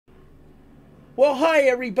Well, hi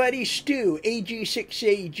everybody, Stu,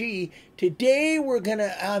 AG6AG. Today we're going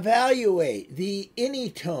to evaluate the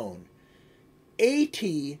AnyTone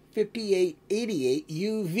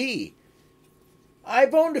AT-5888uv.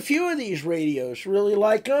 I've owned a few of these radios, really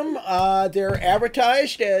like them. They're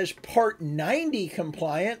advertised as Part 90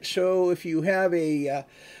 compliant, so if you have a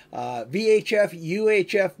VHF,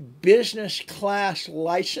 UHF business class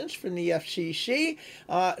license from the FCC,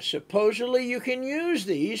 supposedly you can use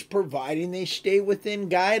these, providing they stay within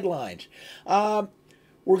guidelines.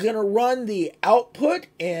 We're going to run the output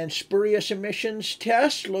and spurious emissions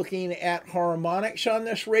test looking at harmonics on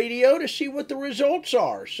this radio to see what the results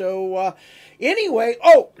are. So anyway,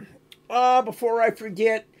 before I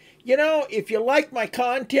forget, if you like my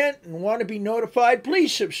content and want to be notified,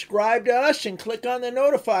 please subscribe to us and click on the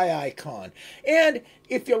notify icon. And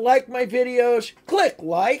if you like my videos, click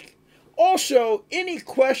like. Also, any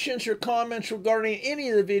questions or comments regarding any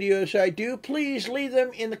of the videos I do, please leave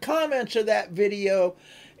them in the comments of that video,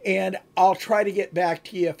 and I'll try to get back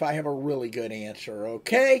to you if I have a really good answer,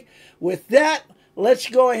 okay? With that, let's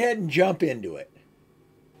go ahead and jump into it.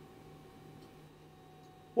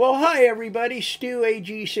 Well, hi everybody, Stu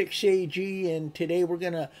AG6AG, and today we're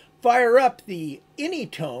going to fire up the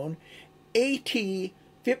AnyTone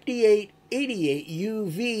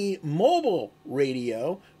AT-5888uv mobile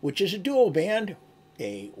radio, which is a dual band,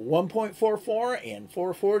 a 1.44 and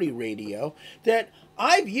 440 radio that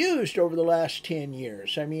I've used over the last 10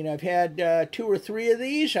 years. I mean, I've had 2 or 3 of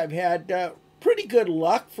these. I've had pretty good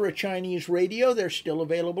luck for a Chinese radio. They're still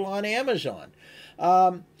available on Amazon.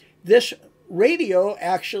 This radio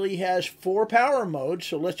actually has 4 power modes,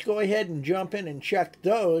 so let's go ahead and jump in and check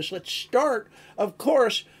those. Let's start, of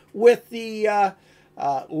course, with the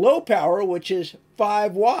low power, which is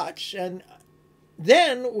 5 watts, and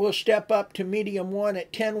then we'll step up to medium 1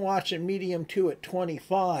 at 10 watts and medium 2 at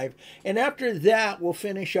 25, and after that we'll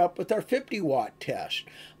finish up with our 50-watt test.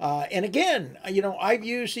 And again, I've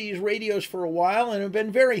used these radios for a while and have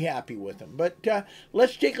been very happy with them, but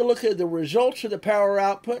let's take a look at the results of the power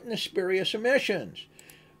output and the spurious emissions.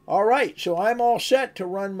 All right, so I'm all set to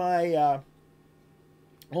run my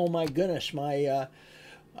my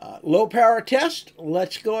low power test.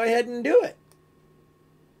 Let's go ahead and do it.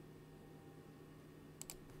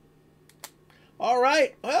 All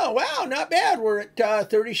right, well, wow, not bad. We're at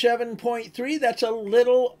 37.3. That's a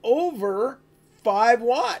little over 5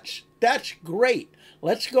 watts. That's great.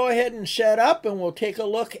 Let's go ahead and set up, and we'll take a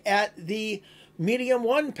look at the medium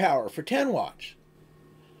 1 power for 10 watts.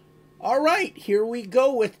 All right, here we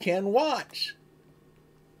go with 10 watts.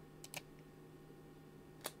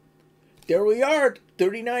 There we are,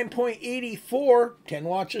 39.84. 10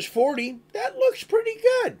 watts is 40. That looks pretty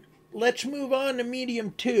good. Let's move on to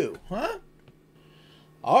medium 2, huh?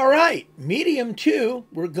 All right, medium 2,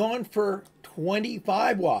 we're going for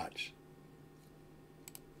 25 watts.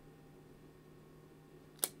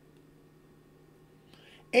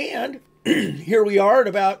 And here we are at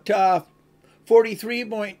about 43.2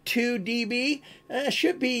 dB.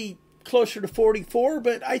 Should be closer to 44,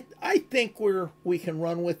 but I think we can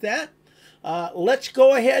run with that. Let's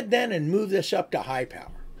go ahead then and move this up to high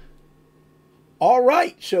power. All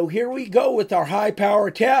right, so here we go with our high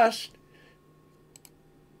power test.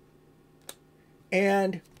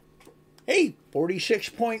 And, hey,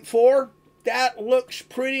 46.4, that looks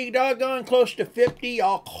pretty doggone close to 50,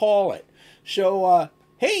 I'll call it. So,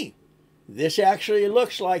 hey, this actually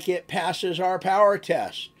looks like it passes our power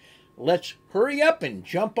test. Let's hurry up and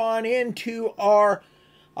jump on into our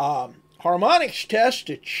harmonics test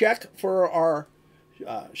to check for our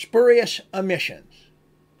spurious emissions.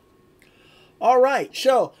 All right,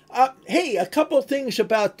 so, hey, a couple things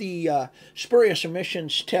about the spurious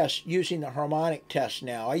emissions test using the harmonic test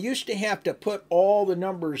now. I used to have to put all the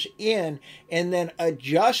numbers in and then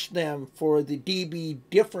adjust them for the dB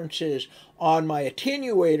differences on my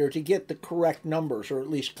attenuator to get the correct numbers, or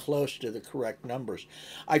at least close to the correct numbers.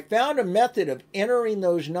 I found a method of entering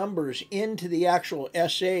those numbers into the actual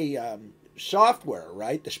SA software,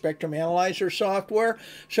 right? The spectrum analyzer software.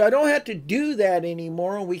 So I don't have to do that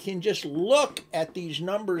anymore. We can just look at these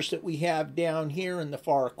numbers that we have down here in the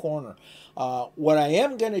far corner. What I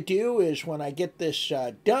am going to do is when I get this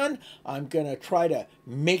done, I'm going to try to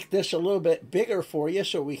make this a little bit bigger for you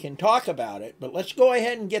so we can talk about it. But let's go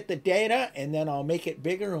ahead and get the data, and then I'll make it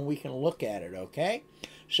bigger and we can look at it, okay?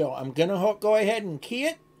 So I'm going to go ahead and key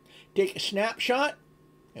it, take a snapshot,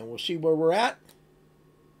 and we'll see where we're at.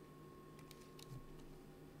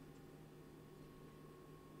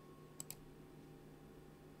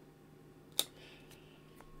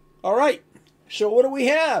 All right, so what do we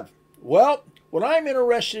have? Well, what I'm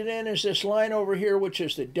interested in is this line over here, which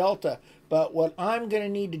is the delta. But what I'm going to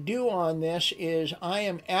need to do on this is I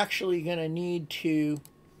am actually going to need to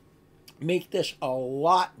make this a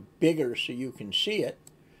lot bigger so you can see it.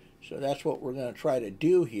 So that's what we're going to try to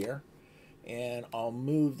do here. And I'll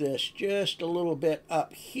move this just a little bit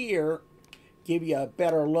up here, give you a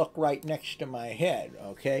better look right next to my head,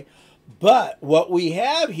 okay? But what we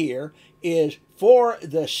have here is for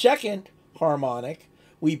the second harmonic,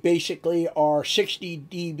 we basically are 60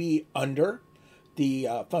 dB under the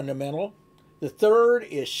fundamental. The third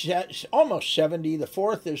is almost 70, the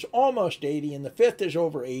fourth is almost 80, and the fifth is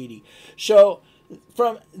over 80. So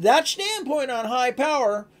from that standpoint on high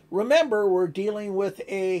power, remember we're dealing with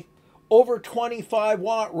a over 25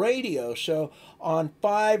 watt radio. So on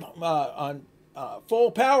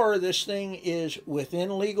full power, this thing is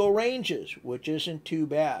within legal ranges, which isn't too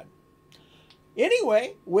bad.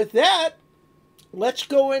 Anyway, with that, let's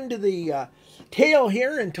go into the tail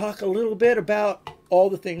here and talk a little bit about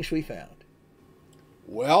all the things we found.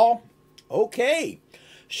 Well, okay,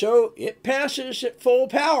 so it passes at full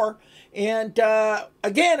power. And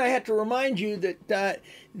again, I have to remind you that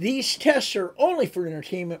these tests are only for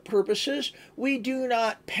entertainment purposes. We do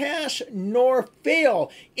not pass nor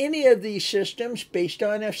fail any of these systems based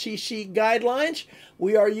on FCC guidelines.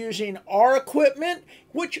 We are using our equipment,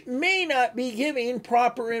 which may not be giving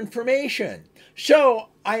proper information. So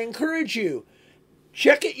I encourage you,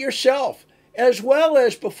 check it yourself. As well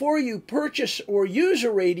as before you purchase or use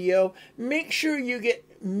a radio, make sure you get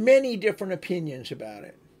many different opinions about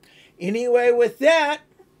it. Anyway, with that,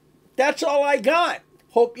 that's all I got.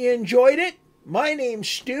 Hope you enjoyed it. My name's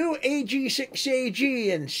Stu,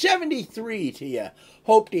 AG6AG, and 73 to you.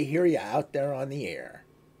 Hope to hear you out there on the air.